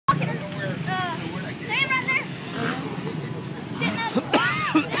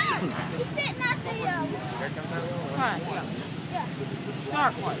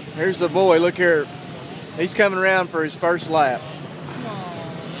Here's the boy. Look here. He's coming around for his first lap.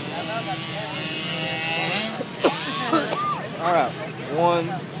 All right. 1,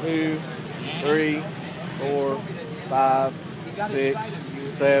 2, 3, 4, 5, 6,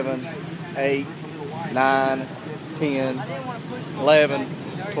 7, 8, 9, 10, 11,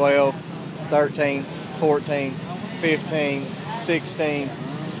 12, 13, 14, 15, 16,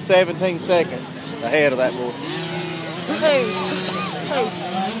 17 seconds ahead of that boy.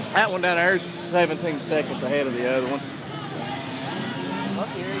 That one down there is 17 seconds ahead of the other one.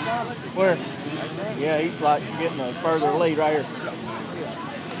 Where? Yeah, he's like getting a further lead right here.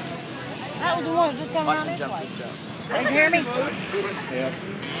 That was the one that just came around this way. Can you hear me? Yeah.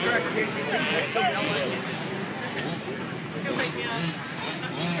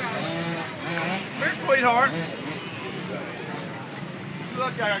 Here, sweetheart.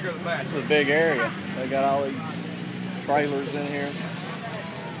 Look, I gotta go to the back. It's a big area. They got all these trailers in here.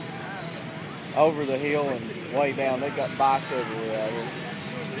 Over the hill and way down. They've got bikes everywhere out here.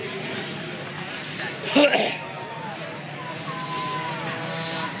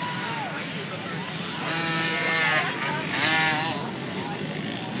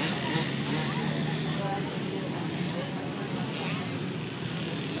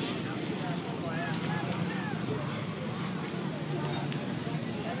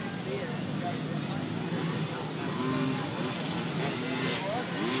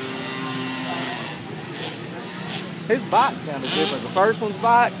 His bike sounded different. The first one's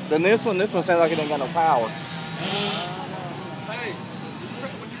bike, then this one sounds like it ain't got no power. Hey,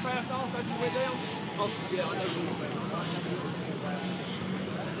 when you passed off, that you went down? Oh, yeah, I know.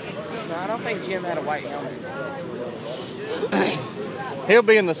 No, I don't think Jim had a white helmet. He'll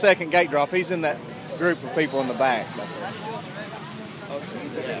be in the second gate drop. He's in that group of people in the back.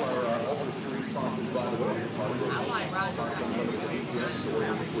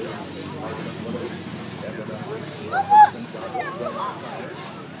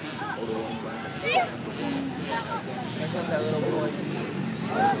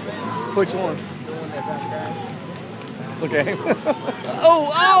 Which one? Look at him. Oh,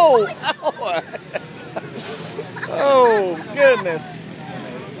 oh, oh. Oh, goodness.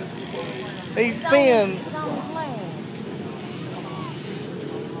 He's pinned.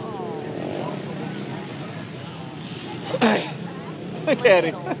 Look at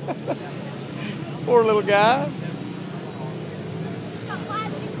him. Poor little guy.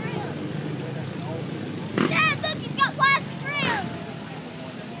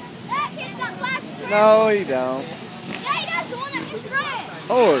 No, he don't. Yeah, he does. The one that just ran.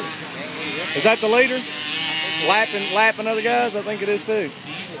 Oh, is that the leader? Lapping other guys? I think it is too.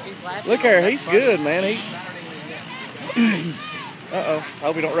 Look here, he's good, man. He. Uh-oh.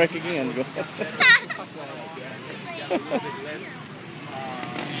 Hope we don't wreck again.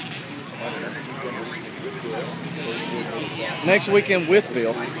 Next weekend with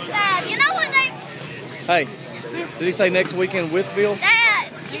Bill. Dad, you know what they... Hey, did he say next weekend with Bill? Dad,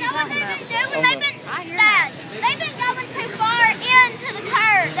 you know what they've been doing? They've been going too far into the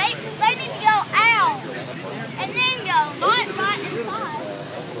curve. They need to go out and then go right inside.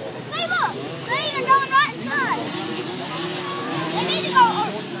 See, look. See, they're going right inside. They need to go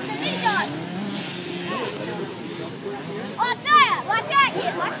like that,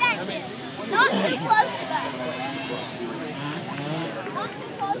 kid, like that, kid. Not too close to that. Not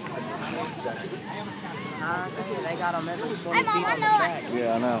too close to that. They got them every 20 Hey, Mom, feet I on the know track.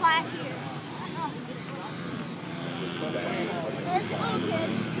 Yeah, I know.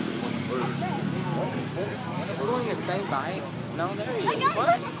 We're going the same bike? No, there he is.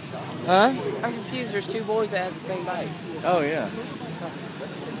 What? Huh? I'm confused. There's two boys that have the same bike. Oh, yeah.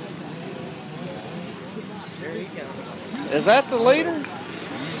 There you go. Is that the leader?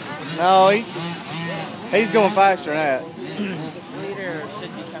 No, he's going faster than that. Leader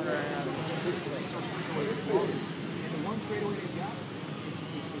should be coming around.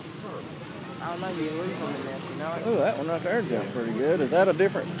 I don't know, you lose them in this, you know? Oh, that one right there jumped pretty good. Is that a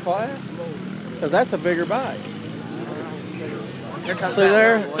different class? Because that's a bigger bike. Here comes See that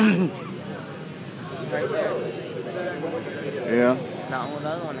there? right there. Yeah. No, well, the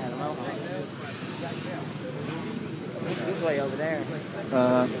other one had a mohawk. He's way over there.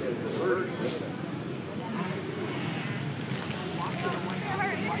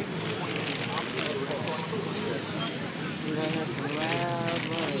 We're going to hear some loud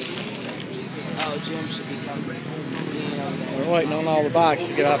noise. Oh, Jim should be coming in over there. We're waiting on all the bikes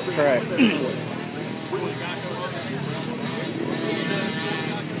to get off the track.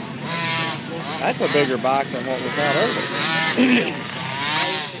 That's a bigger bike than what was out earlier. Yeah,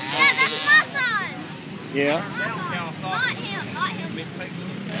 that's my son. Yeah. Not him,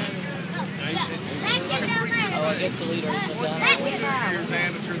 Oh, I guess the leader is done.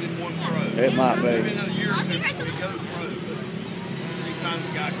 amateur than one pro. It might be. Been another year or two, he goes pro. Anytime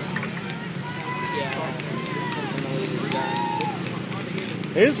the guy goes pro. Yeah, something the leader's done.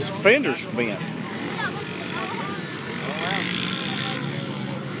 His fender's bent.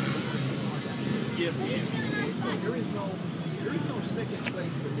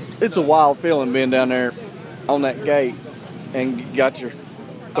 It's a wild feeling being down there on that gate and got your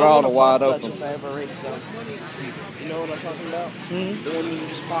throttle wide open. If I ever race though. You know what I'm talking about? Mm-hmm. The one you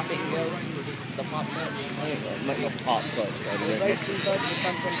just pop it and go. The pop clutch. Make a pop clutch, The racing clutch or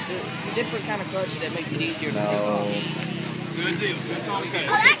something. A different kind of clutch that makes it easier to pick No. off. Good deal. That's all okay.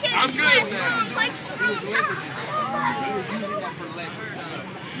 Oh, that kid I'm was good like, with that. place the wrong time.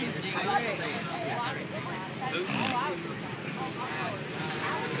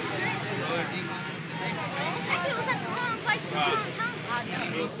 That kid was at the wrong place at the wrong time.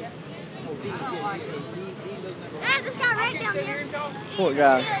 Hey, this guy right down here. What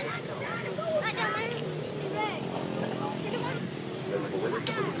guy? Right down there. Second one.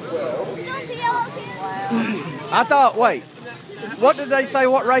 Still the yellow kid. I thought, wait, what did they say,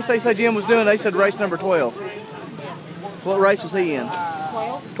 what race they say Jim was doing? They said race number 12. What race was he in?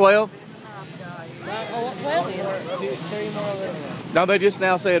 12? 12? Oh, 12 in. 3 more than No, they just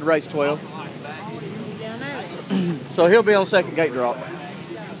now said race 12. So he'll be on second gate drop.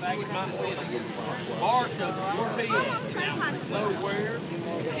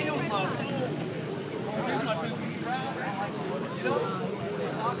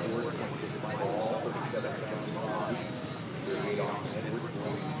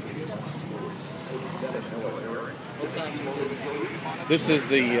 This is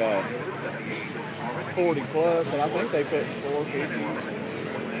the 40 plus, and I think they put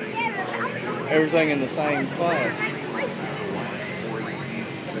 450. Everything in the same class.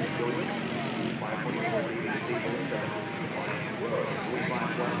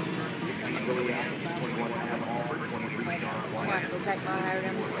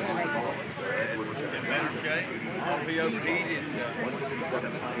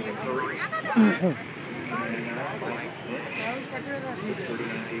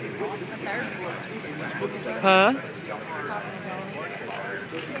 Huh?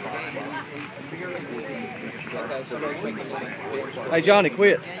 Hey Johnny,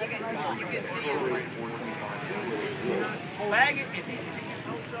 quit. Bag it. If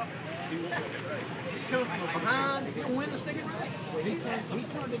he comes from behind, if you don't win the sticker, he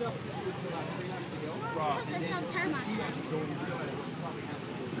turned it up. There's no termites.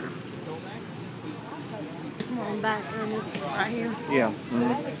 Come on, back on this right here. Yeah.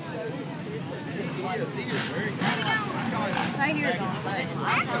 Right here.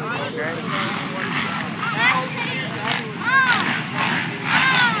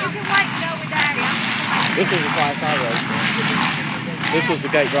 This is the class I raced in. This was the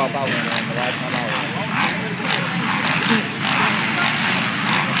gate drop I went on the last time I went.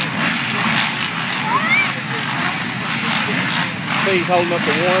 See, he's holding up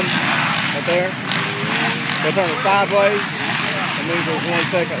the one right there. He'll turn it sideways. It means there's 1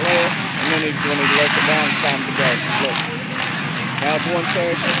 second left. And then when he lets it down, it's time to go. Look. Now it's 1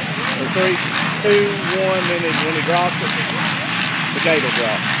 second. Or 3, 2, 1. Then when he drops it, the gate will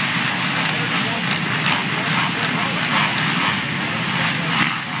drop.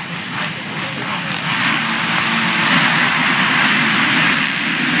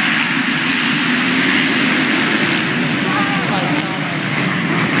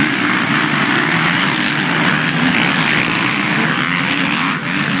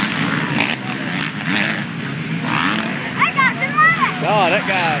 Oh, that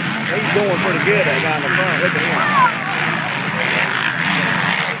guy, he's going pretty good, that guy in the front. Look at him.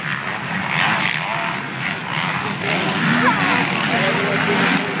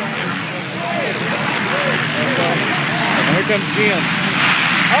 And here comes Jim.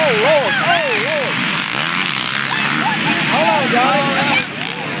 Oh, Lord. Oh, Lord. Hold on, Johnny.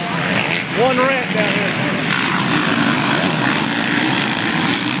 One wreck down here.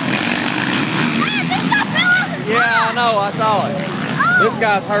 Yeah, I know. I saw it. This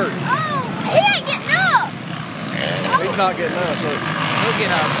guy's hurt. Oh, he ain't getting up. He's not getting up. Look. He'll get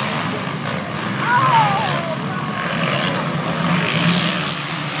up.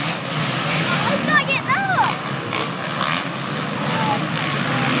 He's not getting up.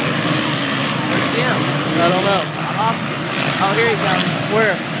 Where's Jim? I don't know. Awesome. Oh, here he comes.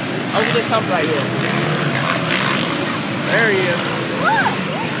 Where? Over this hump right here. There he is. Look.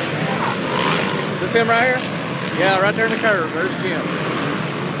 This him right here? Yeah, right there in the curve. There's Jim.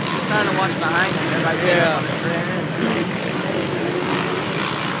 Just trying to watch behind him. Everybody's Yeah. on his rear end.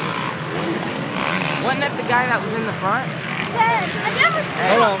 Wasn't that the guy that was in the front? Dad, I never spit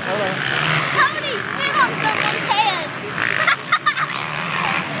Hold on on, hold on. Cody spit on someone's head.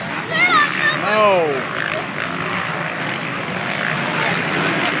 Spit on someone's No.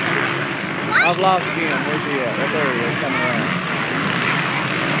 I've lost again. Where's he at? Right there he is, coming around.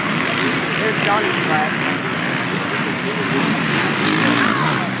 There's Johnny's class.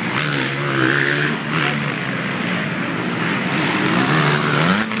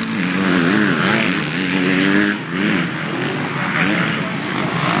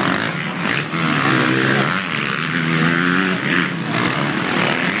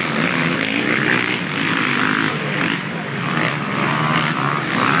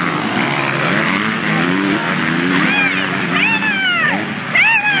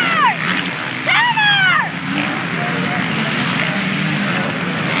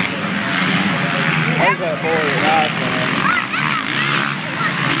 There's that boy that rides on it.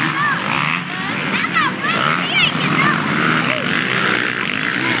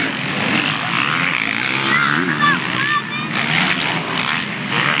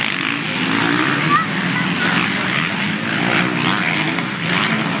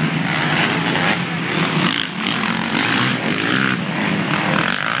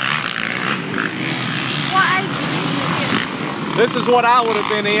 This is what I would have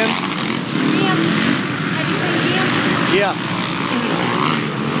been in. Yeah.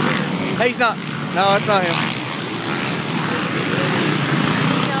 He's not. No, that's not him.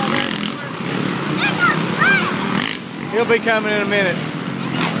 He'll be coming in a minute.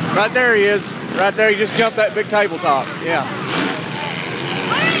 Right there he is. Right there. He just jumped that big tabletop. Yeah.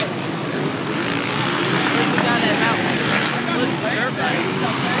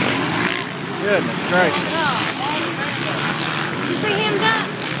 Goodness gracious. You see him jump?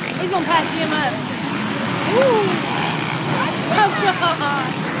 He's gonna pass him up. Ooh. Oh God.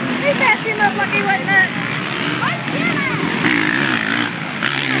 He passed him up like he wasn't up.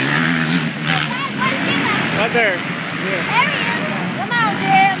 Right there. Yeah. There he is. Come on,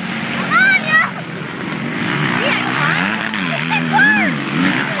 Jim. Come on, yo. He ain't hurt. He ain't hurt.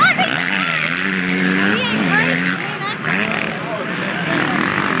 Look, he ain't hurt.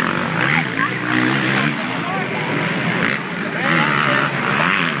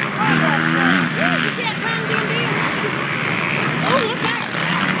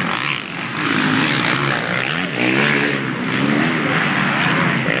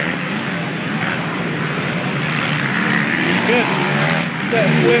 Good. That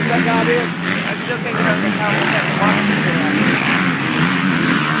whip that guy did. I still think that's the time we have to watch it.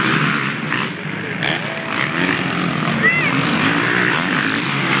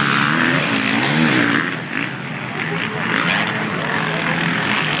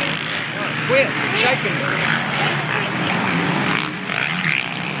 Quit shaking.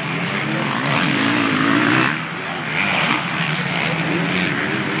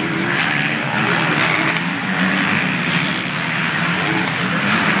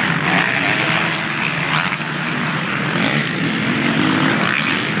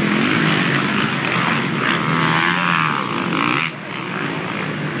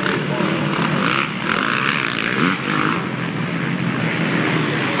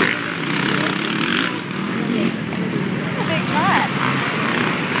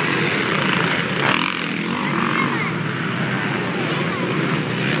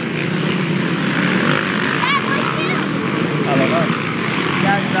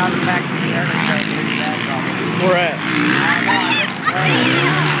 Where at?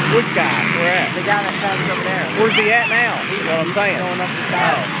 Which guy? Where at? The guy that stands over there. Where's he at now? That's what I'm saying. Going up the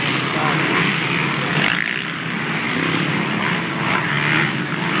side.